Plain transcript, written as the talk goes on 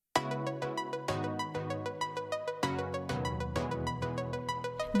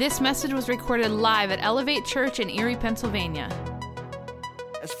This message was recorded live at Elevate Church in Erie, Pennsylvania.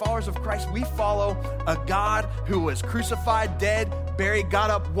 As followers of Christ, we follow a God who was crucified, dead, buried, got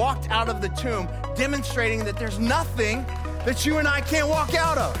up, walked out of the tomb, demonstrating that there's nothing that you and I can't walk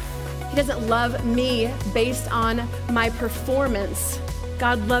out of. He doesn't love me based on my performance.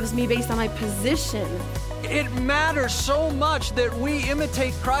 God loves me based on my position. It matters so much that we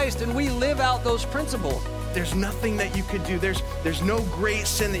imitate Christ and we live out those principles. There's nothing that you could do. There's no great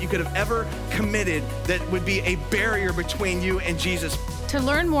sin that you could have ever committed that would be a barrier between you and Jesus. To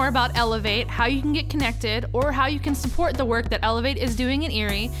learn more about Elevate, how you can get connected, or how you can support the work that Elevate is doing in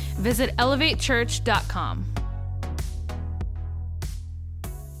Erie, visit elevatechurch.com.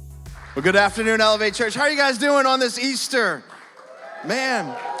 Well, good afternoon, Elevate Church. How are you guys doing on this Easter?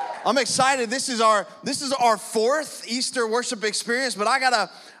 Man, I'm excited. This is our fourth Easter worship experience, but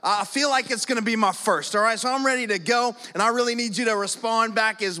I feel like it's gonna be my first, all right? So I'm ready to go, and I really need you to respond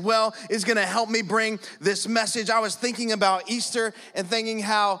back as well. It's gonna help me bring this message. I was thinking about Easter and thinking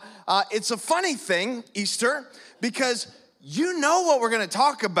how it's a funny thing, Easter, because you know what we're gonna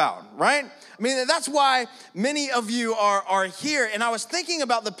talk about, right? I mean, that's why many of you are here, and I was thinking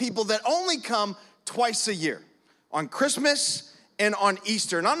about the people that only come twice a year, on Christmas and on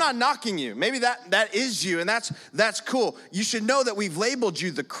Easter. And I'm not knocking you. Maybe that is you, and that's cool. You should know that we've labeled you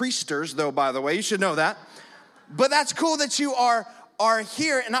the Creasters, though, by the way. You should know that. But that's cool that you are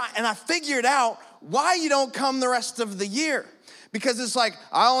here, and I figured out why you don't come the rest of the year. Because it's like,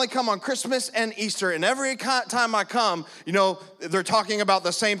 I only come on Christmas and Easter, and every time I come, you know, they're talking about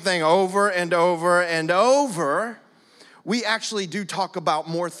the same thing over and over and over. We actually do talk about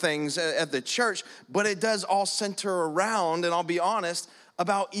more things at the church, but it does all center around, and I'll be honest,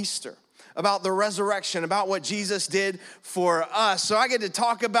 about Easter, about the resurrection, about what Jesus did for us. So I get to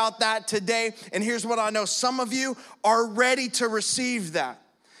talk about that today, and here's what I know. Some of you are ready to receive that.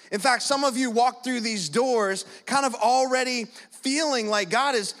 In fact, some of you walk through these doors kind of already feeling like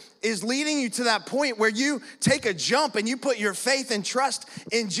God is leading you to that point where you take a jump and you put your faith and trust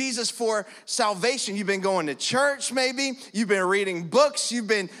in Jesus for salvation. You've been going to church maybe. You've been reading books. You've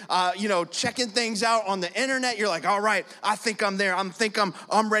been, checking things out on the internet. You're like, all right, I think I'm there.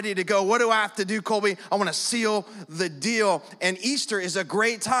 I'm ready to go. What do I have to do, Colby? I want to seal the deal. And Easter is a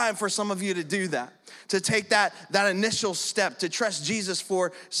great time for some of you to do that, to take that initial step, to trust Jesus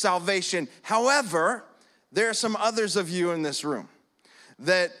for salvation. However, there are some others of you in this room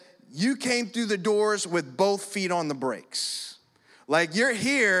that you came through the doors with both feet on the brakes. Like you're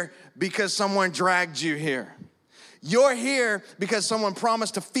here because someone dragged you here. You're here because someone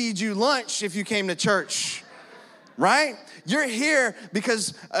promised to feed you lunch if you came to church, right? You're here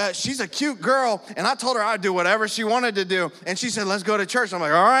because she's a cute girl, and I told her I'd do whatever she wanted to do, and she said, let's go to church. I'm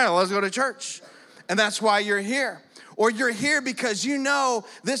like, all right, let's go to church. And that's why you're here. Or you're here because you know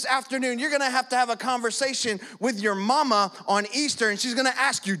this afternoon you're gonna have to have a conversation with your mama on Easter, and she's gonna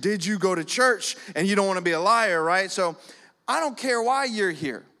ask you, did you go to church? And you don't wanna be a liar, right? So I don't care why you're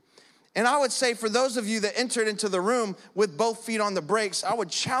here. And I would say for those of you that entered into the room with both feet on the brakes, I would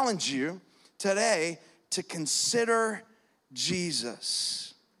challenge you today to consider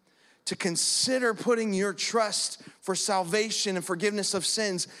Jesus, to consider putting your trust for salvation and forgiveness of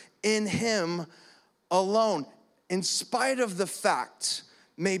sins in Him alone. In spite of the fact,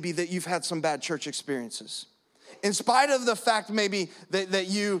 maybe, that you've had some bad church experiences. In spite of the fact, maybe, that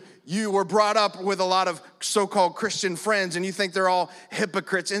you were brought up with a lot of so-called Christian friends and you think they're all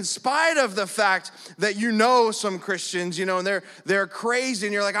hypocrites. In spite of the fact that you know some Christians, you know, and they're crazy,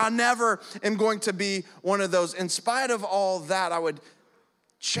 and you're like, I never am going to be one of those. In spite of all that, I would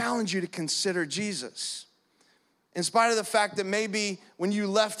challenge you to consider Jesus. In spite of the fact that maybe when you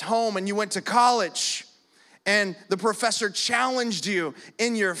left home and you went to college, and the professor challenged you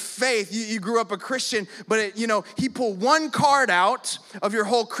in your faith. You grew up a Christian, but he pulled one card out of your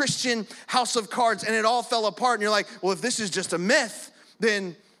whole Christian house of cards, and it all fell apart. And you're like, well, if this is just a myth,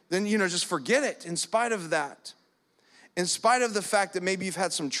 then just forget it. In spite of that, in spite of the fact that maybe you've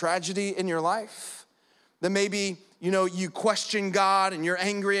had some tragedy in your life, that maybe you question God and you're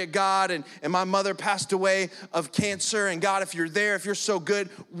angry at God, and my mother passed away of cancer, and God, if you're there, if you're so good,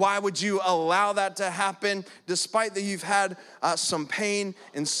 why would you allow that to happen? Despite that you've had some pain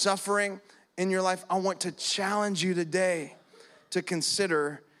and suffering in your life, I want to challenge you today to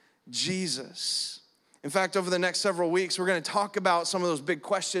consider Jesus. In fact, over the next several weeks, we're going to talk about some of those big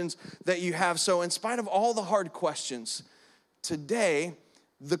questions that you have. So in spite of all the hard questions, today,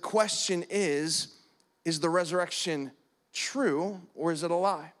 the question is the resurrection true, or is it a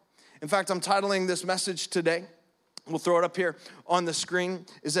lie? In fact, I'm titling this message today, we'll throw it up here on the screen,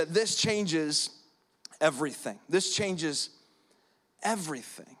 is that this changes everything. This changes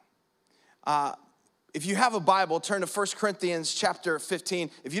everything. If you have a Bible, turn to 1 Corinthians chapter 15.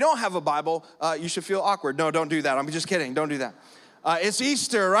 If you don't have a Bible, you should feel awkward. No, don't do that. I'm just kidding. Don't do that. It's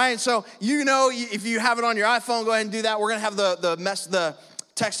Easter, right? So if you have it on your iPhone, go ahead and do that. We're going to have the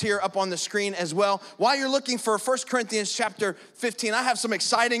text here up on the screen as well. While you're looking for 1 Corinthians chapter 15, I have some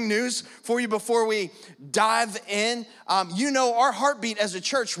exciting news for you before we dive in. Our heartbeat as a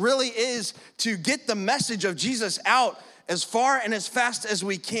church really is to get the message of Jesus out as far and as fast as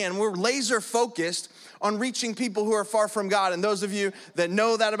we can. We're laser focused on reaching people who are far from God. And those of you that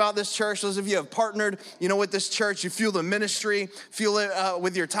know that about this church, those of you who have partnered, with this church, you feel the ministry, feel it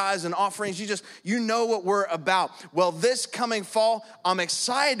with your tithes and offerings. You know what we're about. Well, this coming fall, I'm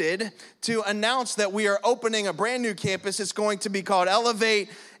excited to announce that we are opening a brand new campus. It's going to be called Elevate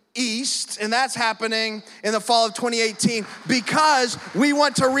East, and that's happening in the fall of 2018 because we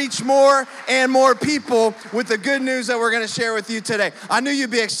want to reach more and more people with the good news that we're going to share with you today. I knew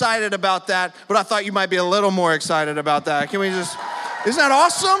you'd be excited about that, but I thought you might be a little more excited about that. Isn't that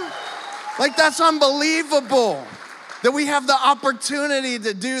awesome? That's unbelievable that we have the opportunity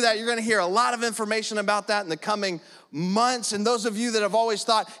to do that. You're going to hear a lot of information about that in the coming months. And those of you that have always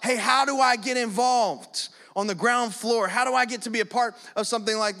thought, hey, how do I get involved on the ground floor? How do I get to be a part of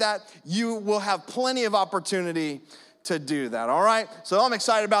something like that? You will have plenty of opportunity to do that, all right? So I'm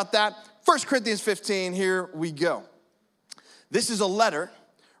excited about that. 1 Corinthians 15, here we go. This is a letter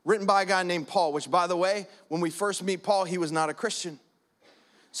written by a guy named Paul, which, by the way, when we first meet Paul, he was not a Christian.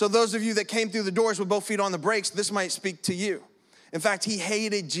 So those of you that came through the doors with both feet on the brakes, this might speak to you. In fact, he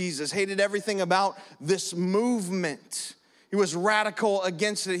hated Jesus, hated everything about this movement. He was radical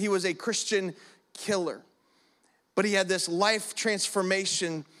against it. He was a Christian killer. But he had this life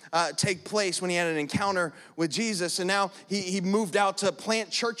transformation take place when he had an encounter with Jesus. And now he moved out to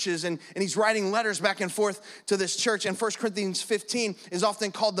plant churches, and he's writing letters back and forth to this church. And 1 Corinthians 15 is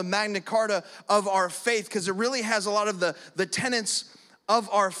often called the Magna Carta of our faith because it really has a lot of the tenets of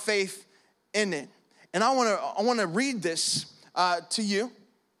our faith in it. And I want to read this to you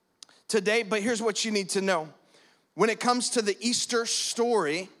today, but here's what you need to know. When it comes to the Easter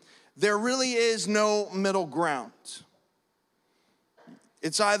story, there really is no middle ground.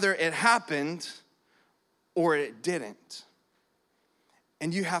 It's either it happened or it didn't.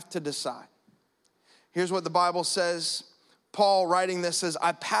 And you have to decide. Here's what the Bible says. Paul writing this says,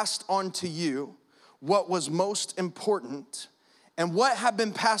 I passed on to you what was most important and what had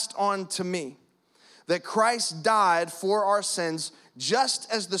been passed on to me, that Christ died for our sins,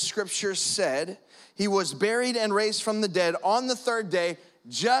 just as the scriptures said. He was buried and raised from the dead on the third day,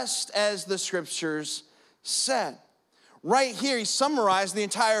 just as the scriptures said. Right here, he summarized the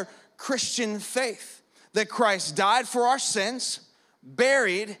entire Christian faith, that Christ died for our sins,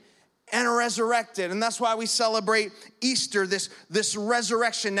 buried, and resurrected. And that's why we celebrate Easter, this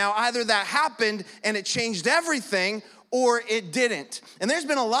resurrection. Now, either that happened and it changed everything, or it didn't. And there's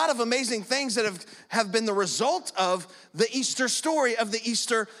been a lot of amazing things that have been the result of the Easter story, of the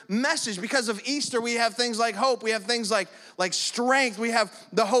Easter message. Because of Easter, we have things like hope. We have things like strength. We have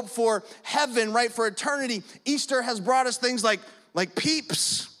the hope for heaven, right, for eternity. Easter has brought us things like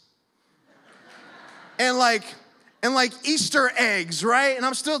Peeps and like Easter eggs, right? And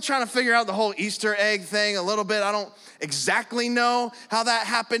I'm still trying to figure out the whole Easter egg thing a little bit. I don't exactly know how that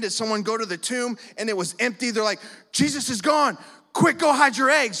happened. Did someone go to the tomb and it was empty? They're like, Jesus is gone. Quick, go hide your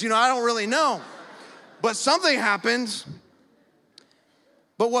eggs. I don't really know. But something happened.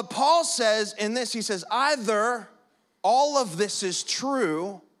 But what Paul says in this, he says, either all of this is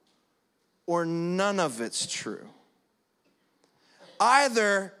true or none of it's true.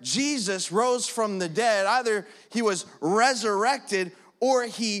 Either Jesus rose from the dead, either he was resurrected, or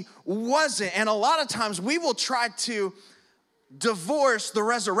he wasn't. And a lot of times we will try to divorce the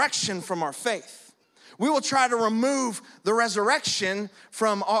resurrection from our faith. We will try to remove the resurrection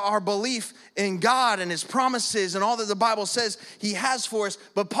from our belief in God and his promises and all that the Bible says he has for us.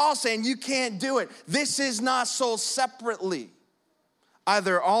 But Paul's saying you can't do it. This is not sold separately.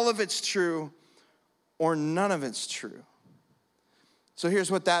 Either all of it's true or none of it's true. So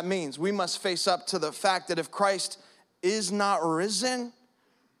here's what that means. We must face up to the fact that if Christ is not risen,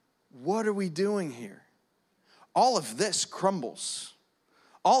 what are we doing here? All of this crumbles.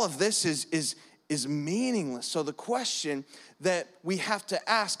 All of this is meaningless. So the question that we have to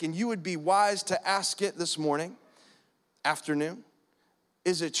ask, and you would be wise to ask it this morning, afternoon,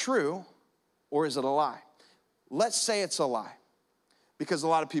 is it true or is it a lie? Let's say it's a lie, because a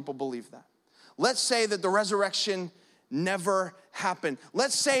lot of people believe that. Let's say that the resurrection never happened.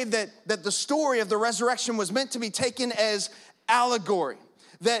 Let's say that the story of the resurrection was meant to be taken as allegory,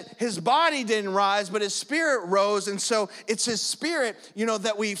 that his body didn't rise, but his spirit rose. And so it's his spirit,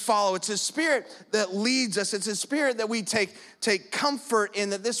 that we follow. It's his spirit that leads us. It's his spirit that we take comfort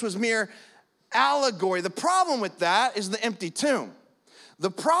in, that this was mere allegory. The problem with that is the empty tomb.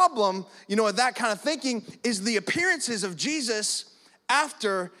 The problem, with that kind of thinking is the appearances of Jesus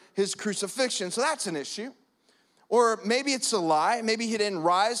after his crucifixion. So that's an issue. Or maybe it's a lie. Maybe he didn't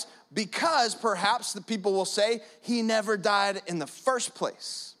rise because perhaps the people will say he never died in the first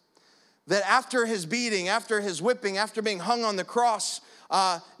place. That after his beating, after his whipping, after being hung on the cross,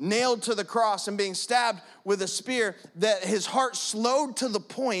 nailed to the cross and being stabbed with a spear, that his heart slowed to the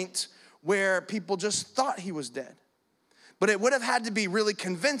point where people just thought he was dead. But it would have had to be really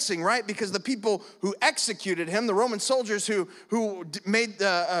convincing, right? Because the people who executed him, the Roman soldiers who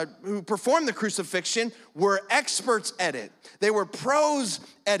performed the crucifixion, were experts at it. They were pros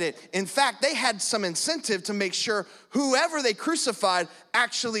at it. In fact, they had some incentive to make sure whoever they crucified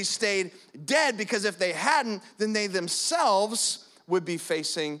actually stayed dead, because if they hadn't, then they themselves would be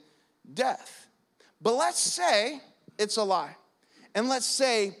facing death. But let's say it's a lie. And let's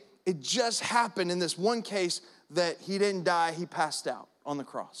say it just happened in this one case that he didn't die, he passed out on the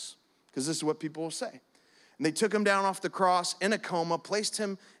cross. Because this is what people will say. And they took him down off the cross in a coma, placed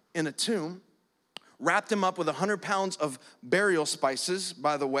him in a tomb, wrapped him up with 100 pounds of burial spices,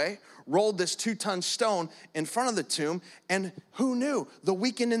 by the way, rolled this 2-ton stone in front of the tomb, and who knew? The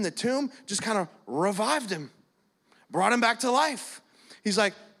weekend in the tomb just kind of revived him, brought him back to life. He's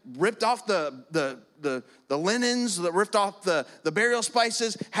like, ripped off the linens, ripped off the burial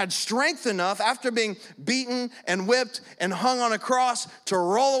spices, had strength enough after being beaten and whipped and hung on a cross to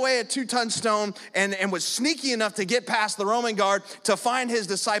roll away a 2-ton stone, and was sneaky enough to get past the Roman guard to find his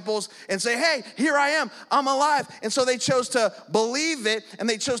disciples and say, hey, here I am, I'm alive. And so they chose to believe it, and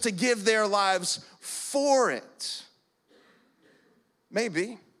they chose to give their lives for it.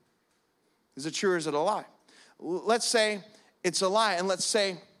 Maybe. Is it true or is it a lie? Let's say it's a lie, and let's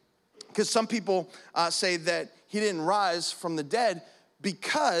say, because some people say that he didn't rise from the dead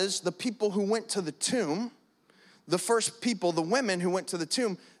because the people who went to the tomb, the first people, the women who went to the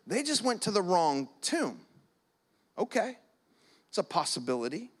tomb, they just went to the wrong tomb. Okay, it's a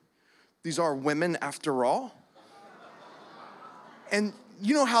possibility. These are women after all. And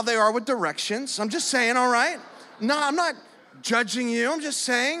you know how they are with directions. I'm just saying, all right? No, I'm not judging you. I'm just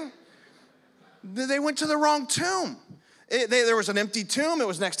saying they went to the wrong tomb. There was an empty tomb. It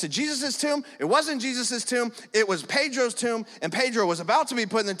was next to Jesus' tomb. It wasn't Jesus' tomb. It was Pedro's tomb, and Pedro was about to be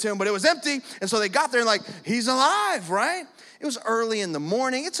put in the tomb, but it was empty. And so they got there and like, he's alive, right? It was early in the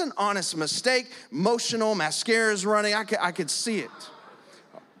morning. It's an honest mistake. Emotional, mascara's running. I could see it.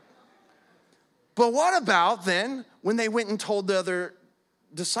 But what about then when they went and told the other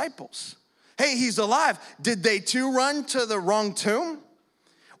disciples, hey, he's alive? Did they too run to the wrong tomb?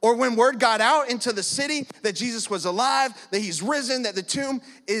 Or when word got out into the city that Jesus was alive, that he's risen, that the tomb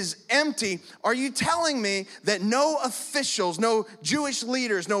is empty, are you telling me that no officials, no Jewish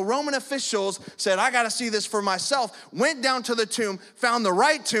leaders, no Roman officials said, I got to see this for myself, went down to the tomb, found the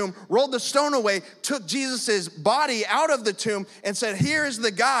right tomb, rolled the stone away, took Jesus' body out of the tomb and said, here's the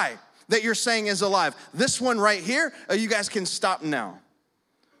guy that you're saying is alive. This one right here, you guys can stop now.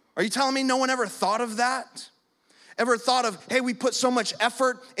 Are you telling me no one ever thought of that? Ever thought of, hey, we put so much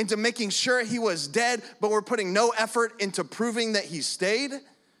effort into making sure he was dead, but we're putting no effort into proving that he stayed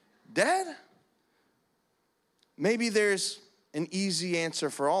dead? Maybe there's an easy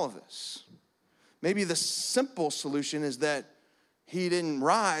answer for all of this. Maybe the simple solution is that he didn't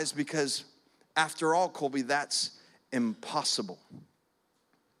rise because, after all, Colby, that's impossible.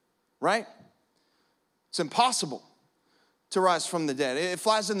 Right? It's impossible to rise from the dead. It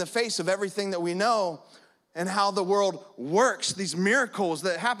flies in the face of everything that we know and how the world works, these miracles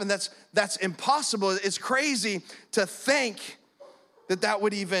that happen. That's impossible. It's crazy to think that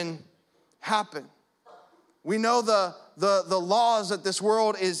would even happen. We know the laws that this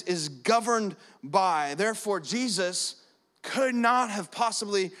world is governed by. Therefore, Jesus could not have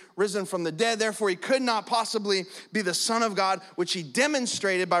possibly risen from the dead. Therefore, he could not possibly be the Son of God, which he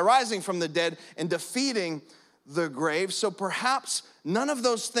demonstrated by rising from the dead and defeating the grave. So perhaps none of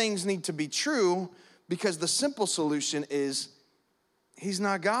those things need to be true, because the simple solution is he's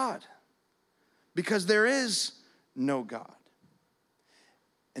not God, because there is no God.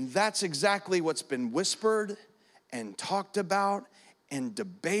 And that's exactly what's been whispered and talked about and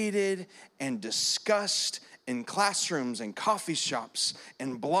debated and discussed in classrooms and coffee shops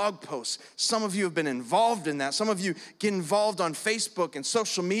and blog posts. Some of you have been involved in that. Some of you get involved on Facebook and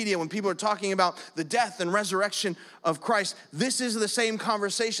social media when people are talking about the death and resurrection of Christ. This is the same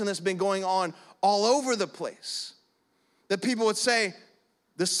conversation that's been going on all over the place. That people would say,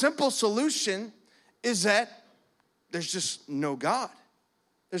 The simple solution is that there's just no God.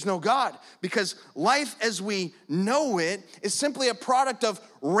 There's no God, because life as we know it is simply a product of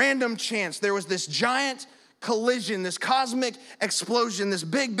random chance. There was this giant collision, this cosmic explosion, this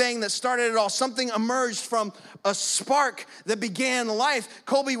big bang that started it all. Something emerged from a spark that began life.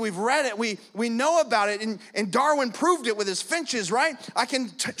 Colby, we've read it. We know about it, and Darwin proved it with his finches, right? I can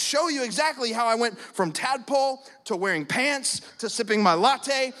show you exactly how I went from tadpole to wearing pants to sipping my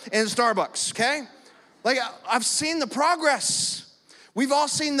latte in Starbucks, okay? Like, I've seen the progress. We've all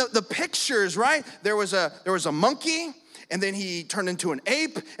seen the pictures, right? There was a monkey, and then he turned into an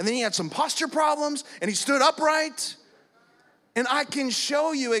ape, and then he had some posture problems, and he stood upright. And I can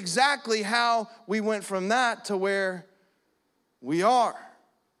show you exactly how we went from that to where we are.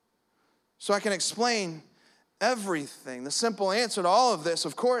 So I can explain everything. The simple answer to all of this,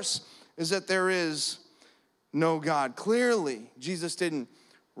 of course, is that there is no God. Clearly, Jesus didn't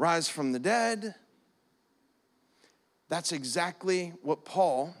rise from the dead. That's exactly what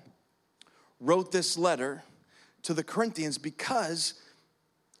Paul wrote this letter to the Corinthians, because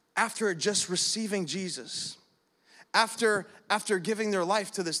after just receiving Jesus, after giving their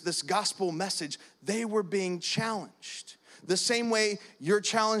life to this gospel message, they were being challenged. The same way you're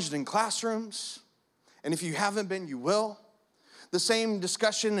challenged in classrooms, and if you haven't been, you will. The same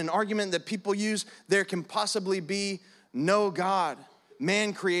discussion and argument that people use, there can possibly be no God.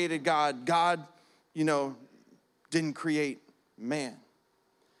 Man created God. God, didn't create man.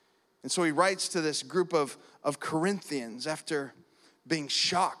 And so he writes to this group of Corinthians after being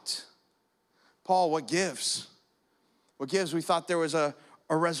shocked. Paul, what gives? What gives? We thought there was a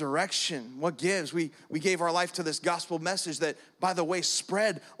resurrection. What gives? We gave our life to this gospel message that, by the way,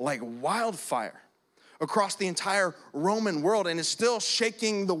 spread like wildfire across the entire Roman world and is still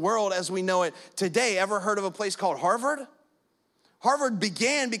shaking the world as we know it today. Ever heard of a place called Harvard? Harvard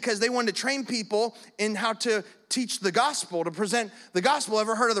began because they wanted to train people in how to teach the gospel, to present the gospel.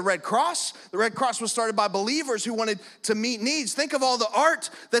 Ever heard of the Red Cross? The Red Cross was started by believers who wanted to meet needs. Think of all the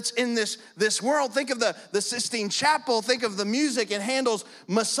art that's in this world. Think of the Sistine Chapel. Think of the music in Handel's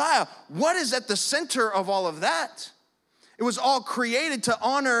Messiah. What is at the center of all of that? It was all created to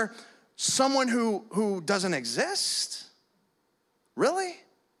honor someone who doesn't exist. Really?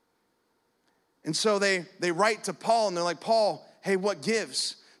 And so they write to Paul, and they're like, Paul, hey, what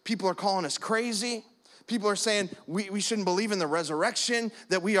gives? People are calling us crazy. People are saying we shouldn't believe in the resurrection,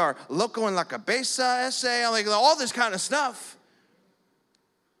 that we are loco en la cabeza, essay, like all this kind of stuff.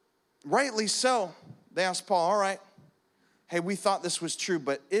 Rightly so. They asked Paul, all right, hey, we thought this was true,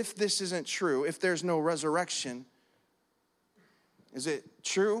 but if this isn't true, if there's no resurrection, is it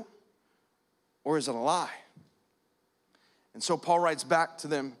true or is it a lie? And so Paul writes back to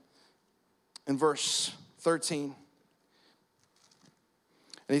them in verse 13.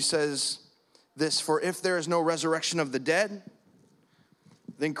 And he says this, for if there is no resurrection of the dead,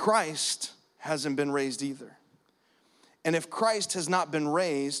 then Christ hasn't been raised either. And if Christ has not been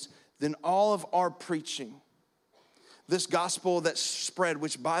raised, then all of our preaching, this gospel that spread,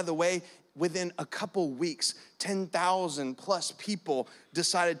 which by the way, within a couple weeks, 10,000 plus people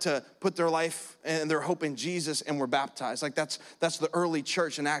decided to put their life and their hope in Jesus and were baptized. Like that's the early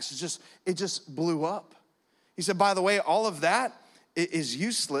church in Acts. It just blew up. He said, by the way, all of that is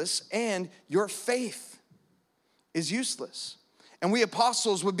useless, and your faith is useless. And we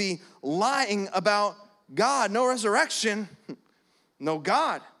apostles would be lying about God. No resurrection, no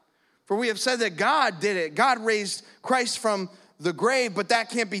God. For we have said that God did it. God raised Christ from the grave, but that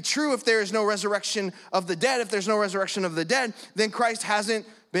can't be true if there is no resurrection of the dead. If there's no resurrection of the dead, then Christ hasn't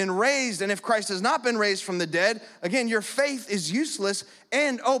been raised. And if Christ has not been raised from the dead, again, your faith is useless.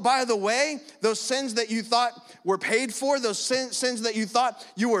 And oh, by the way, those sins that you thought were paid for, those sins that you thought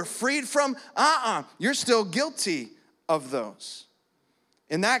you were freed from, you're still guilty of those.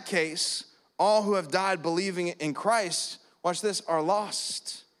 In that case, all who have died believing in Christ, watch this, are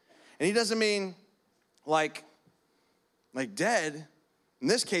lost. And he doesn't mean like dead. In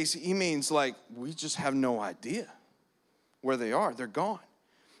this case, he means like we just have no idea where they are. They're gone.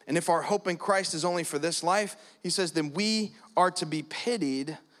 And if our hope in Christ is only for this life, he says, then we are to be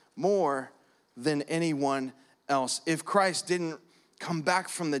pitied more than anyone else. If Christ didn't come back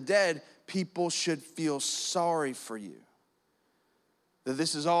from the dead, people should feel sorry for you. That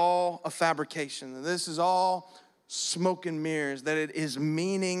this is all a fabrication, that this is all smoke and mirrors, that it is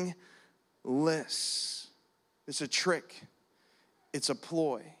meaningless. It's a trick. It's a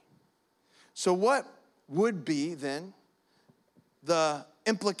ploy. So what would be then the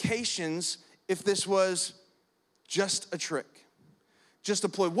implications if this was just a trick? just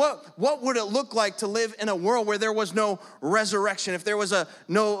deployed. What would it look like to live in a world where there was no resurrection, if there was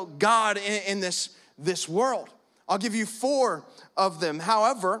no God in this world? I'll give you 4 of them.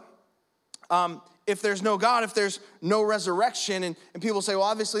 However, if there's no God, if there's no resurrection, and people say, well,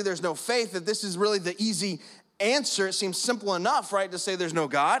 obviously there's no faith, that this is really the easy answer. It seems simple enough, right, to say there's no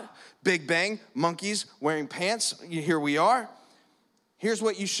God. Big bang, monkeys wearing pants, here we are. Here's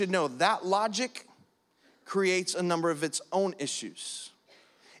what you should know. That logic creates a number of its own issues.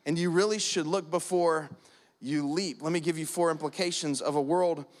 And you really should look before you leap. Let me give you 4 implications of a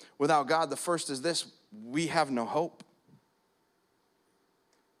world without God. The first is this: we have no hope.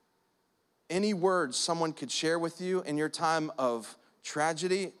 Any words someone could share with you in your time of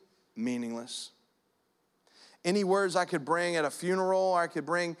tragedy, meaningless. Any words I could bring at a funeral, or I could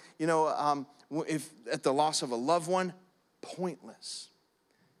bring, if at the loss of a loved one, pointless.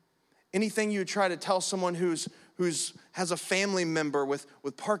 Anything you try to tell someone who's has a family member with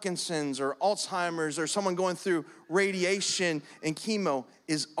Parkinson's or Alzheimer's, or someone going through radiation and chemo,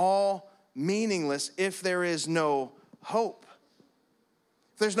 is all meaningless if there is no hope.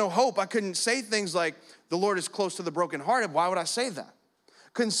 If there's no hope, I couldn't say things like, the Lord is close to the brokenhearted. Why would I say that?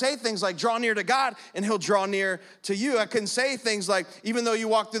 Couldn't say things like, draw near to God and he'll draw near to you. I couldn't say things like, even though you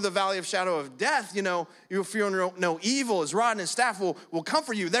walk through the valley of shadow of death, you'll fear no evil. His rod and his staff will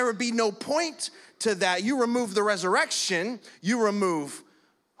comfort you. There would be no point to that. You remove the resurrection, you remove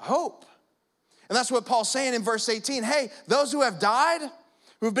hope. And that's what Paul's saying in verse 18. Hey, those who have died,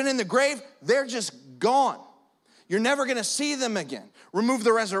 who have been in the grave, they're just gone. You're never going to see them again. Remove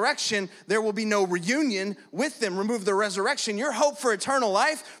the resurrection, there will be no reunion with them. Remove the resurrection, your hope for eternal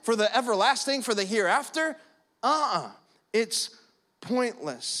life, for the everlasting, for the hereafter, it's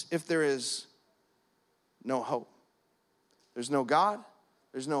pointless if there is no hope. There's no God,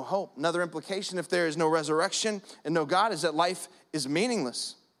 there's no hope. Another implication, if there is no resurrection and no God, is that life is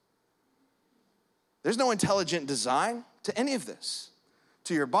meaningless. There's no intelligent design to any of this.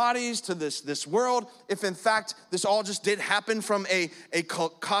 To your bodies, to this world, if in fact this all just did happen from a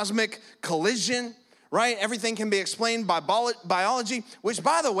cosmic collision, right? Everything can be explained by biology, which,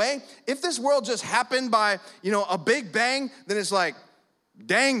 by the way, if this world just happened by, a big bang, then it's like,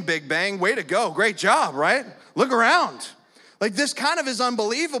 dang, big bang, way to go, great job, right? Look around. Like, this kind of is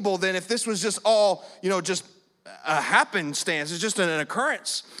unbelievable then if this was just all, just a happenstance. It's just an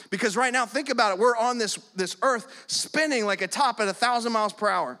occurrence. Because right now, think about it. We're on this earth spinning like a top at 1,000 miles per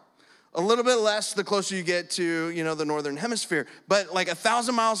hour. A little bit less the closer you get to, the northern hemisphere. But like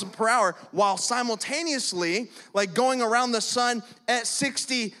 1,000 miles per hour, while simultaneously like going around the sun at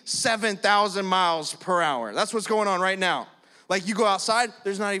 67,000 miles per hour. That's what's going on right now. Like, you go outside,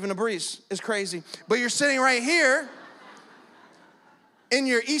 there's not even a breeze. It's crazy. But you're sitting right here in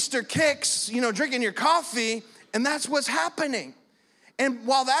your Easter kicks, drinking your coffee, and that's what's happening. And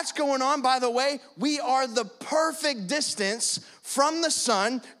while that's going on, by the way, we are the perfect distance from the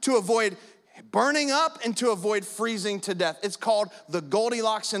sun to avoid burning up and to avoid freezing to death. It's called the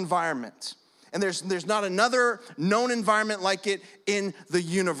Goldilocks environment. And there's not another known environment like it in the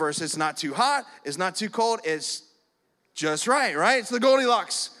universe. It's not too hot, it's not too cold, it's just right? It's the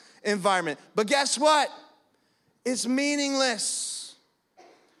Goldilocks environment. But guess what? It's meaningless.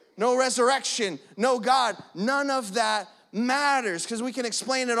 No resurrection, no God, none of that matters, because we can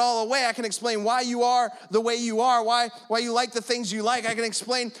explain it all away. I can explain why you are the way you are, why you like the things you like. I can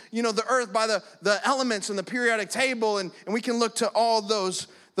explain, the earth by the elements and the periodic table, and we can look to all those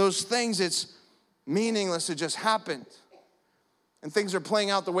things. It's meaningless. It just happened. And things are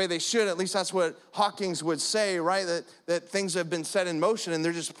playing out the way they should. At least that's what Hawkins would say, right? That things have been set in motion and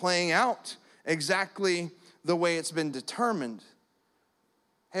they're just playing out exactly the way it's been determined.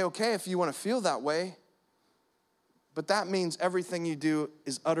 Hey, okay, if you want to feel that way, but that means everything you do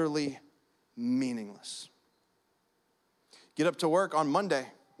is utterly meaningless. Get up to work on Monday.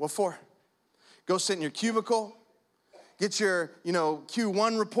 What for? Go sit in your cubicle. Get your,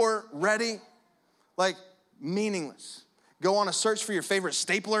 Q1 report ready. Like, meaningless. Go on a search for your favorite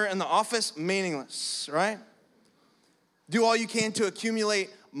stapler in the office. Meaningless, right? Do all you can to accumulate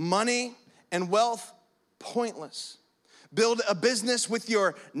money and wealth. Pointless. Build a business with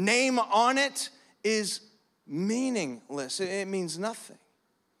your name on it is meaningless. It means nothing.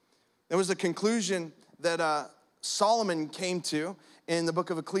 There was a conclusion that Solomon came to in the book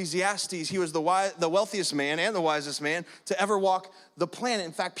of Ecclesiastes. He was the wealthiest man and the wisest man to ever walk the planet.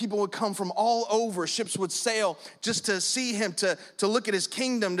 In fact, people would come from all over. Ships would sail just to see him, to look at his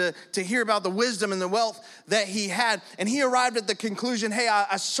kingdom, to hear about the wisdom and the wealth that he had. And he arrived at the conclusion, hey,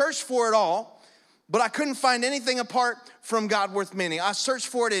 I searched for it all, but I couldn't find anything apart from God worth meaning. I searched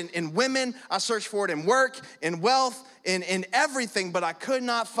for it in women. I searched for it in work, in wealth, in everything, but I could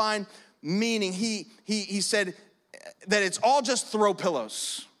not find meaning. He said that it's all just throw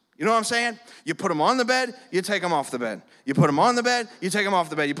pillows. You know what I'm saying? You put them on the bed, you take them off the bed. You put them on the bed, you take them off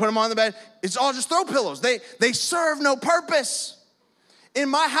the bed. You put them on the bed. It's all just throw pillows. They serve no purpose. In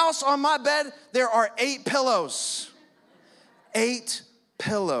my house, on my bed, there are 8 pillows. 8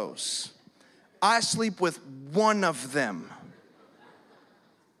 pillows. I sleep with one of them.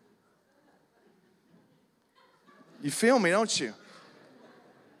 You feel me, don't you?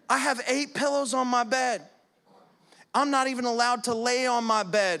 I have 8 pillows on my bed. I'm not even allowed to lay on my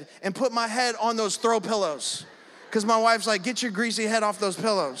bed and put my head on those throw pillows because my wife's like, get your greasy head off those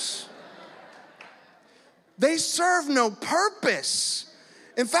pillows. They serve no purpose.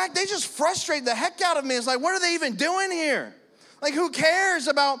 In fact, they just frustrate the heck out of me. It's like, what are they even doing here? Like, who cares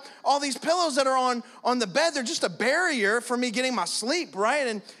about all these pillows that are on the bed? They're just a barrier for me getting my sleep,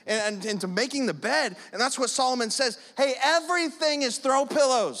 right? And to making the bed. And that's what Solomon says. Hey, everything is throw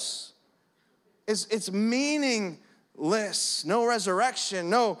pillows. It's meaningless. No resurrection,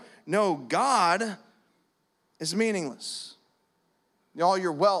 no God is meaningless. All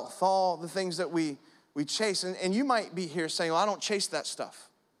your wealth, all the things that we chase. And you might be here saying, well, I don't chase that stuff.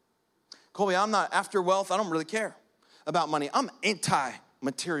 Colby, I'm not after wealth. I don't really care about money. I'm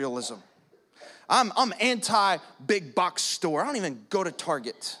anti-materialism. I'm anti-big box store. I don't even go to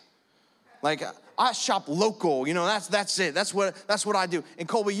Target. Like, I shop local. You know, that's it. That's what I do. And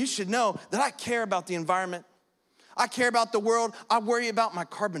Colby, you should know that I care about the environment. I care about the world. I worry about my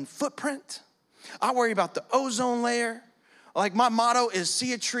carbon footprint. I worry about the ozone layer. Like, my motto is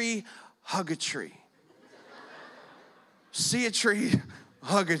see a tree, hug a tree. See a tree,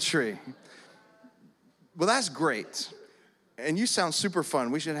 hug a tree. Well, that's great. And you sound super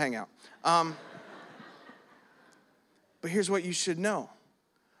fun. We should hang out. But here's what you should know.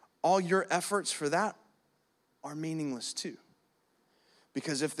 All your efforts for that are meaningless too.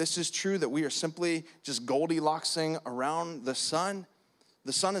 Because if this is true, that we are simply just Goldilocksing around the sun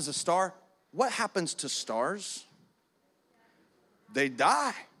is a star. What happens to stars? They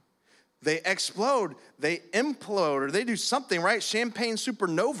die. They explode, they implode, or they do something, right? Champagne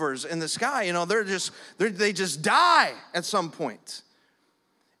supernovas in the sky, you know, they just die at some point.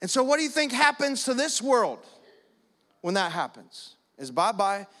 And so what do you think happens to this world when that happens? Is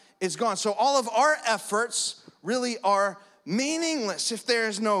bye-bye, it's gone. So all of our efforts really are meaningless. If there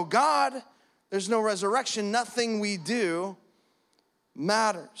is no God, there's no resurrection, nothing we do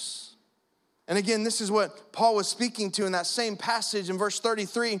matters. And again, this is what Paul was speaking to in that same passage in verse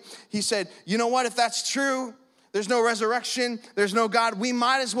 33. He said, you know what, if that's true, there's no resurrection, there's no God, we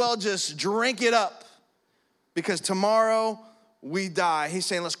might as well just drink it up because tomorrow we die. He's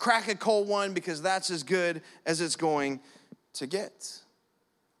saying, let's crack a cold one because that's as good as it's going to get.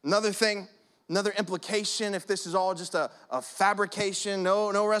 Another thing, another implication, if this is all just a fabrication,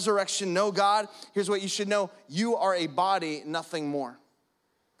 no resurrection, no God, here's what you should know. You are a body, nothing more.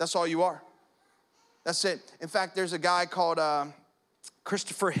 That's all you are. That's it. In fact, there's a guy called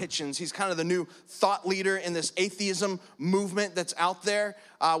Christopher Hitchens. He's kind of the new thought leader in this atheism movement that's out there,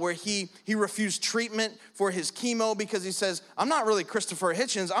 where he refused treatment for his chemo because he says, I'm not really Christopher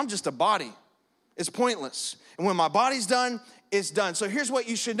Hitchens, I'm just a body. It's pointless. And when my body's done, it's done. So here's what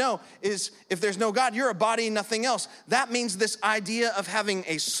you should know is if there's no God, you're a body and nothing else. That means this idea of having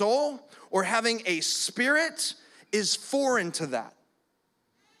a soul or having a spirit is foreign to that.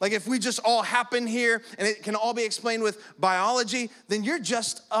 Like if we just all happen here and it can all be explained with biology, then you're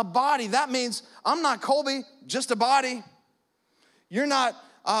just a body. That means I'm not Colby, just a body. You're not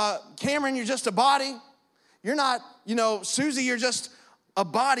Cameron, you're just a body. You're not, Susie, you're just a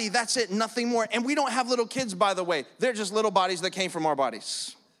body. That's it, nothing more. And we don't have little kids, by the way. They're just little bodies that came from our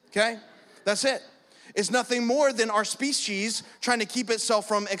bodies, okay? That's it. It's nothing more than our species trying to keep itself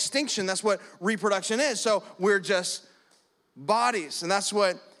from extinction. That's what reproduction is. So we're just bodies, and that's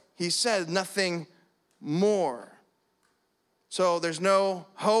what he said, nothing more. So there's no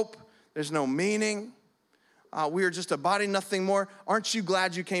hope, there's no meaning. We are just a body, nothing more. Aren't you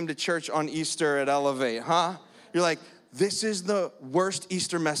glad you came to church on Easter at Elevate, huh? You're like, this is the worst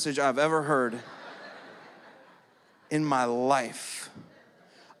Easter message I've ever heard in my life.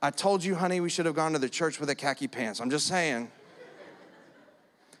 I told you, honey, we should have gone to the church with the khaki pants. I'm just saying.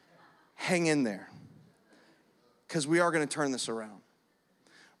 Hang in there, because we are going to turn this around.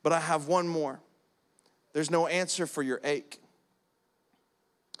 But I have one more. There's no answer for your ache.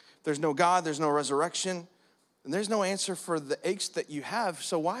 There's no God, there's no resurrection, and there's no answer for the aches that you have.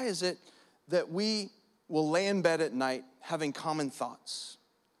 So why is it that we will lay in bed at night having common thoughts?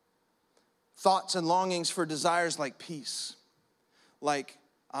 thoughts and longings for desires like peace, like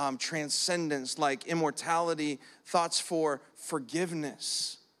transcendence, like immortality, thoughts for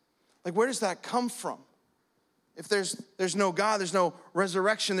forgiveness. Like, where does that come from? If there's no God, there's no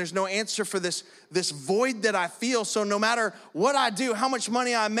resurrection, there's no answer for this void that I feel. So no matter what I do, how much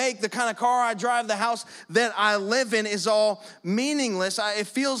money I make, the kind of car I drive, the house that I live in is all meaningless. It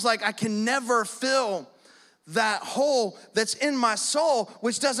feels like I can never fill that hole that's in my soul,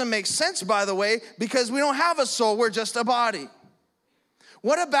 which doesn't make sense, by the way, because we don't have a soul, we're just a body.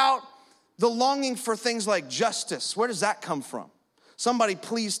 What about the longing for things like justice? Where does that come from? Somebody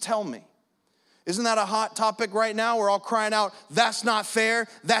please tell me. Isn't that a hot topic right now? We're all crying out, that's not fair,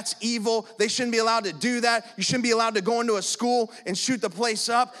 that's evil, they shouldn't be allowed to do that. You shouldn't be allowed to go into a school and shoot the place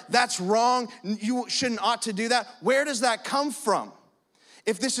up. That's wrong, you ought to do that. Where does that come from?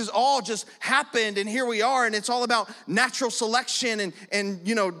 If this has all just happened and here we are and it's all about natural selection and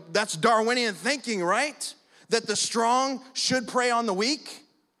you know, that's Darwinian thinking, right? That the strong should prey on the weak.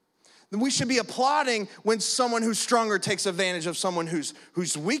 Then we should be applauding when someone who's stronger takes advantage of someone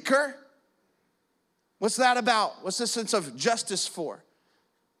who's weaker. What's that about? What's the sense of justice for?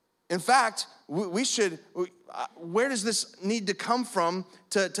 In fact, where does this need to come from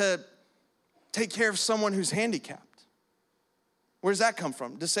to take care of someone who's handicapped? Where does that come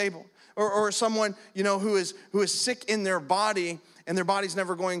from? Disabled. Or someone, you know, who is sick in their body and their body's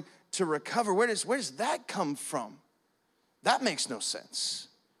never going to recover. Where does that come from? That makes no sense.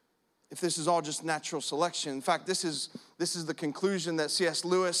 If this is all just natural selection. In fact, this is the conclusion that C.S.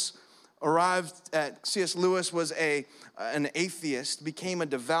 Lewis arrived at. C.S. Lewis was an atheist, became a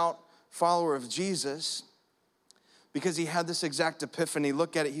devout follower of Jesus because he had this exact epiphany.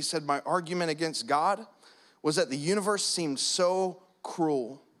 Look at it. He said, my argument against God was that the universe seemed so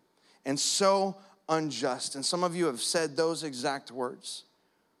cruel and so unjust. And some of you have said those exact words.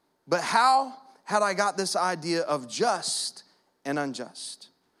 But how had I got this idea of just and unjust?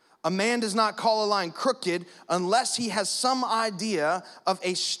 A man does not call a line crooked unless he has some idea of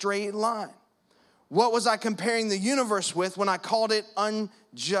a straight line. What was I comparing the universe with when I called it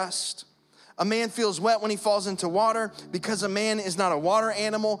unjust? A man feels wet when he falls into water because a man is not a water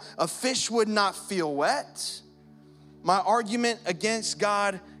animal. A fish would not feel wet. My argument against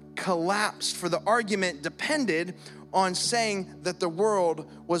God collapsed, for the argument depended on saying that the world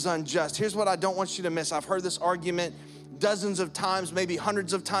was unjust. Here's what I don't want you to miss. I've heard this argument dozens of times, maybe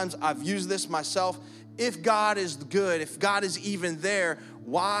hundreds of times. I've used this myself. If God is good, if God is even there,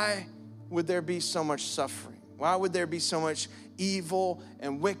 why would there be so much suffering? Why would there be so much evil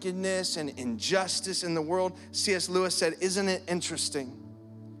and wickedness and injustice in the world? C.S. Lewis said, isn't it interesting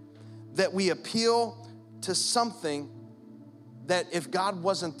that we appeal to something that if God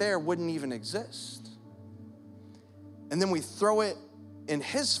wasn't there wouldn't even exist? And then we throw it in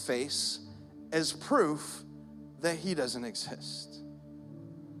his face as proof that he doesn't exist.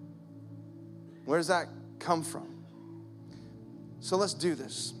 Where does that come from? So let's do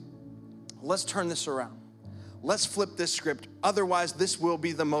this. Let's turn this around. Let's flip this script. Otherwise, this will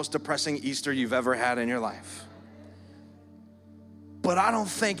be the most depressing Easter you've ever had in your life. But I don't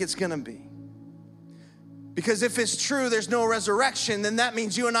think it's gonna be. Because if it's true, there's no resurrection, then that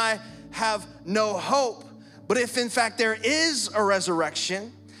means you and I have no hope. But if in fact there is a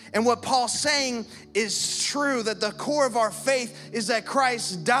resurrection, and what Paul's saying is true, that the core of our faith is that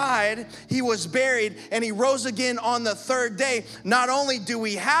Christ died, he was buried, and he rose again on the third day. Not only do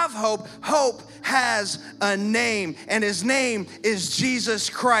we have hope, hope has a name, and his name is Jesus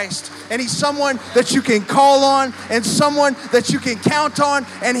Christ. And he's someone that you can call on and someone that you can count on,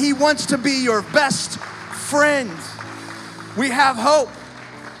 and he wants to be your best friend. We have hope.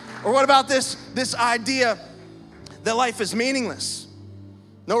 Or what about this idea that life is meaningless?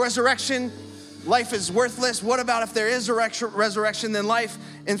 No resurrection, life is worthless. What about if there is a resurrection, then life,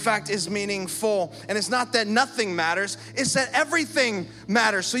 in fact, is meaningful? And it's not that nothing matters, it's that everything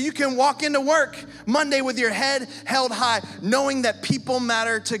matters. So you can walk into work Monday with your head held high, knowing that people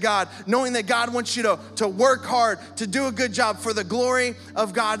matter to God, knowing that God wants you to work hard, to do a good job for the glory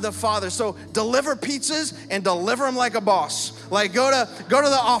of God the Father. So deliver pizzas and deliver them like a boss. Like go to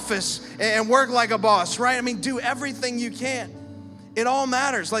the office and work like a boss, right? I mean, do everything you can. It all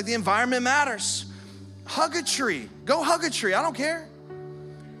matters, like the environment matters. Hug a tree. Go hug a tree. I don't care.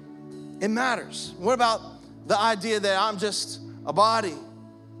 It matters. What about the idea that I'm just a body,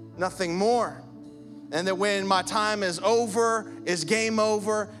 nothing more? And that when my time is over, is game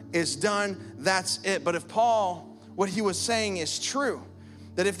over, is done, that's it. But if Paul, what he was saying is true,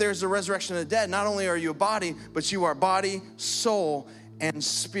 that if there's a resurrection of the dead, not only are you a body, but you are body, soul, and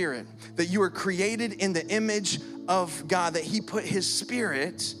spirit. That you were created in the image of God, that he put his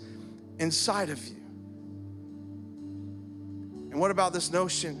spirit inside of you. And what about this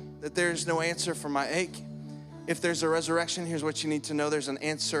notion that there's no answer for my ache? If there's a resurrection, here's what you need to know. There's an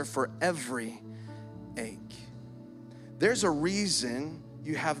answer for every ache. There's a reason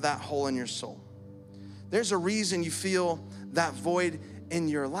you have that hole in your soul. There's a reason you feel that void in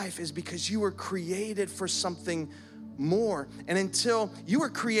your life, is because you were created for something more. And until you were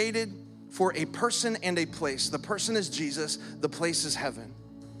created for a person and a place, the person is Jesus, the place is heaven.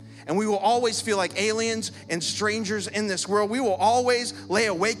 And we will always feel like aliens and strangers in this world. We will always lay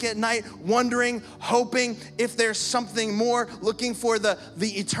awake at night wondering, hoping if there's something more, looking for the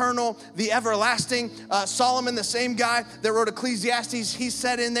eternal, the everlasting. Solomon, the same guy that wrote Ecclesiastes, he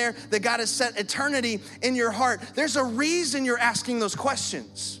said in there that God has set eternity in your heart. There's a reason you're asking those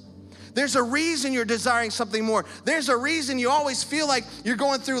questions. There's a reason you're desiring something more. There's a reason you always feel like you're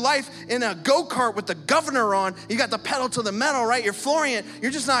going through life in a go-kart with the governor on. You got the pedal to the metal, right? You're flooring it.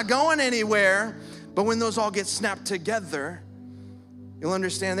 You're just not going anywhere. But when those all get snapped together, you'll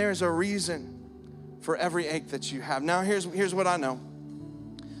understand there is a reason for every ache that you have. Now, here's what I know.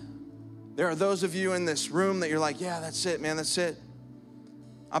 There are those of you in this room that you're like, yeah, that's it, man, that's it.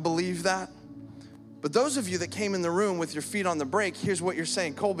 I believe that. But those of you that came in the room with your feet on the brake, here's what you're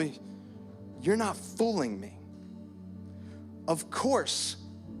saying. Colby, you're not fooling me. Of course,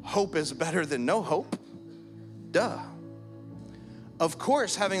 hope is better than no hope. Duh. Of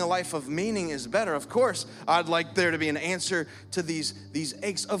course, having a life of meaning is better. Of course, I'd like there to be an answer to these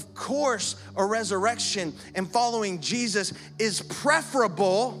aches. Of course, a resurrection and following Jesus is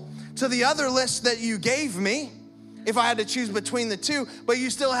preferable to the other list that you gave me if I had to choose between the two. But you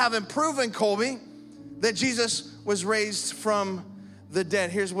still haven't proven, Colby, that Jesus was raised from the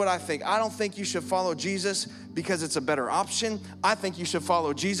dead. Here's what I think. I don't think you should follow Jesus because it's a better option. I think you should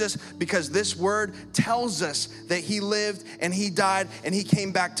follow Jesus because this word tells us that he lived and he died and he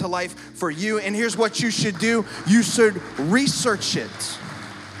came back to life for you. And here's what you should do. You should research it.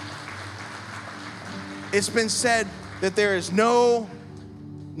 It's been said that there is no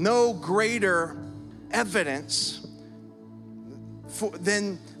greater evidence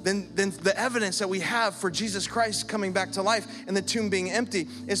than the evidence that we have for Jesus Christ coming back to life and the tomb being empty.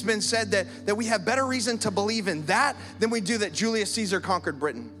 It's been said that we have better reason to believe in that than we do that Julius Caesar conquered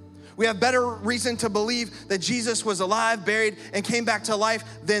Britain. We have better reason to believe that Jesus was alive, buried, and came back to life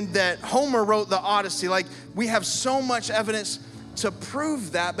than that Homer wrote the Odyssey. Like, we have so much evidence to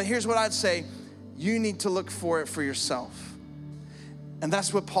prove that, but here's what I'd say. You need to look for it for yourself. And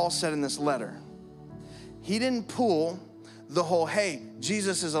that's what Paul said in this letter. He didn't pull the whole, hey,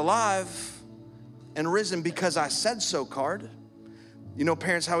 Jesus is alive and risen because I said so card. You know,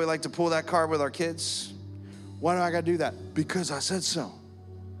 parents, how we like to pull that card with our kids? Why do I gotta do that? Because I said so.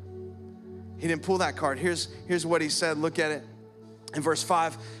 He didn't pull that card. Here's what he said. Look at it. In verse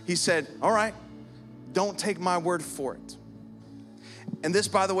 5, he said, all right, don't take my word for it. And this,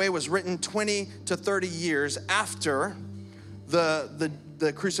 by the way, was written 20 to 30 years after the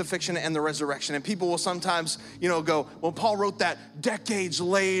crucifixion and the resurrection. And people will sometimes, go, well, Paul wrote that decades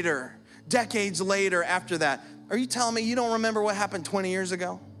later after that. Are you telling me you don't remember what happened 20 years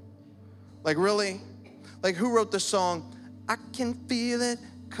ago? Like, really? Like, who wrote the song, I can feel it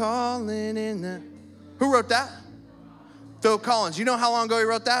calling in the... Who wrote that? Phil Collins. You know how long ago he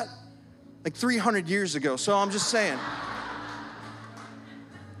wrote that? Like 300 years ago. So I'm just saying.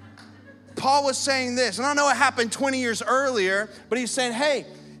 Paul was saying this, and I know it happened 20 years earlier, but he's saying, hey,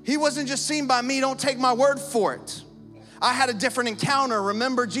 he wasn't just seen by me, don't take my word for it. I had a different encounter.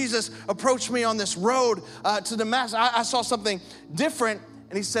 Remember, Jesus approached me on this road to Damascus. I saw something different,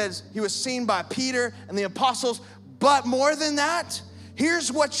 and he says he was seen by Peter and the apostles, but more than that,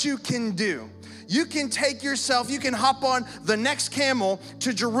 here's what you can do. You can take yourself, you can hop on the next camel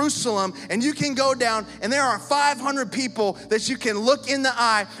to Jerusalem, and you can go down, and there are 500 people that you can look in the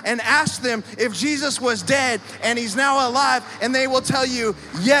eye and ask them if Jesus was dead and he's now alive, and they will tell you,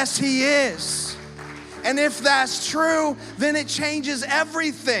 yes, he is. And if that's true, then it changes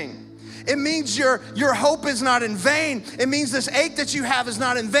everything. It means your hope is not in vain. It means this ache that you have is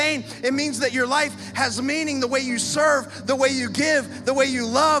not in vain. It means that your life has meaning. The way you serve, the way you give, the way you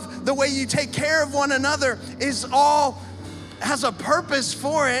love, the way you take care of one another has a purpose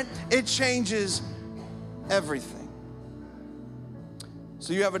for it. It changes everything.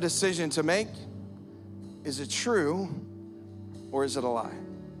 So you have a decision to make. Is it true or is it a lie?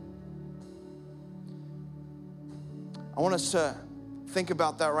 I want us to think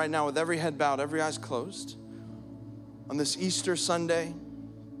about that right now with every head bowed, every eyes closed. On this Easter Sunday,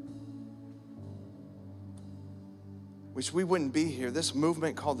 which we wouldn't be here, this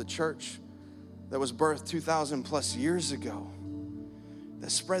movement called the church that was birthed 2,000 plus years ago,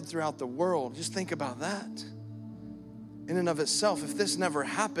 that spread throughout the world. Just think about that. In and of itself, if this never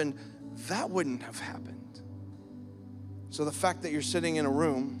happened, that wouldn't have happened. So the fact that you're sitting in a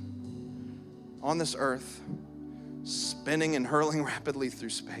room on this earth, spinning and hurling rapidly through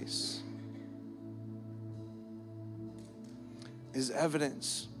space, is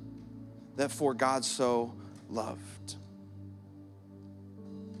evidence that for God so loved.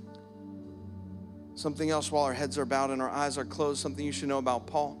 Something else while our heads are bowed and our eyes are closed, something you should know about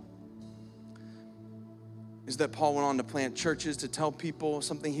Paul is that Paul went on to plant churches, to tell people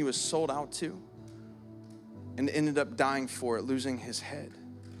something he was sold out to, and ended up dying for it, losing his head.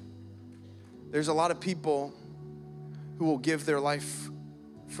 There's a lot of people who will give their life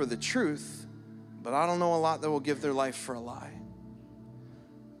for the truth, but I don't know a lot that will give their life for a lie.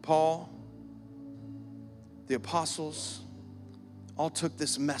 Paul, the apostles, all took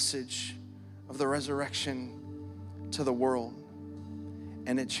this message of the resurrection to the world,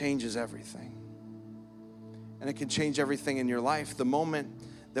 and it changes everything. And it can change everything in your life. The moment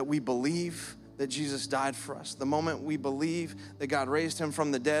that we believe that Jesus died for us, the moment we believe that God raised him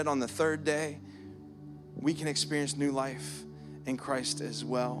from the dead on the third day, we can experience new life in Christ as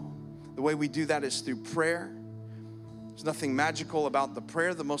well. The way we do that is through prayer. There's nothing magical about the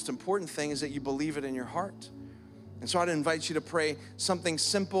prayer. The most important thing is that you believe it in your heart. And so I'd invite you to pray something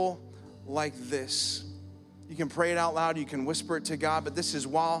simple like this. You can pray it out loud, you can whisper it to God, but this is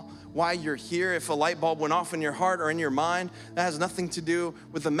why you're here. If a light bulb went off in your heart or in your mind, that has nothing to do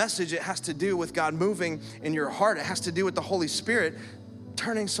with the message. It has to do with God moving in your heart. It has to do with the Holy Spirit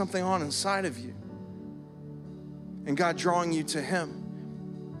turning something on inside of you. And God drawing you to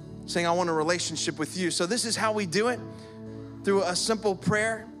him, saying, I want a relationship with you. So this is how we do it, through a simple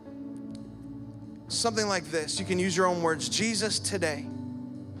prayer. Something like this. You can use your own words. Jesus, today,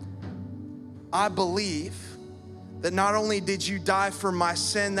 I believe that not only did you die for my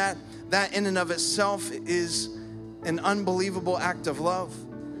sin, that in and of itself is an unbelievable act of love,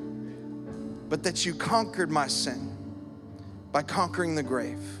 but that you conquered my sin by conquering the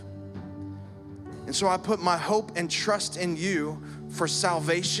grave. And so I put my hope and trust in you for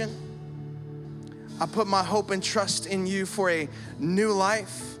salvation. I put my hope and trust in you for a new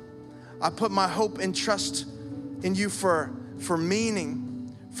life. I put my hope and trust in you for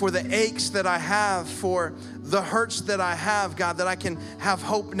meaning, for the aches that I have, for the hurts that I have, God, that I can have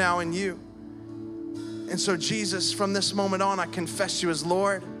hope now in you. And so Jesus, from this moment on, I confess you as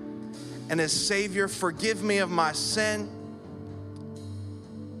Lord and as Savior. Forgive me of my sin.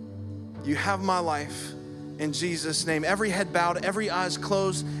 You have my life in Jesus' name. Every head bowed, every eyes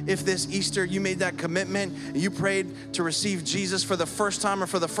closed. If this Easter you made that commitment, you prayed to receive Jesus for the first time or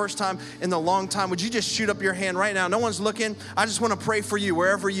for the first time in a long time, would you just shoot up your hand right now? No one's looking. I just want to pray for you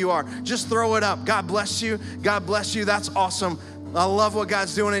wherever you are. Just throw it up. God bless you. God bless you. That's awesome. I love what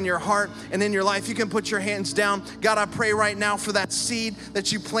God's doing in your heart and in your life. You can put your hands down. God, I pray right now for that seed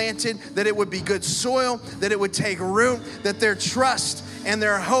that you planted, that it would be good soil, that it would take root, that their trust and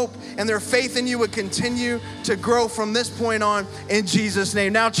their hope and their faith in you would continue to grow from this point on in Jesus'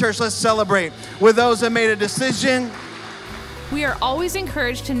 name. Now, church, let's celebrate with those that made a decision. We are always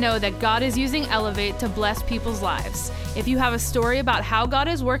encouraged to know that God is using Elevate to bless people's lives. If you have a story about how God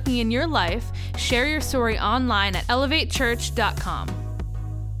is working in your life, share your story online at elevatechurch.com.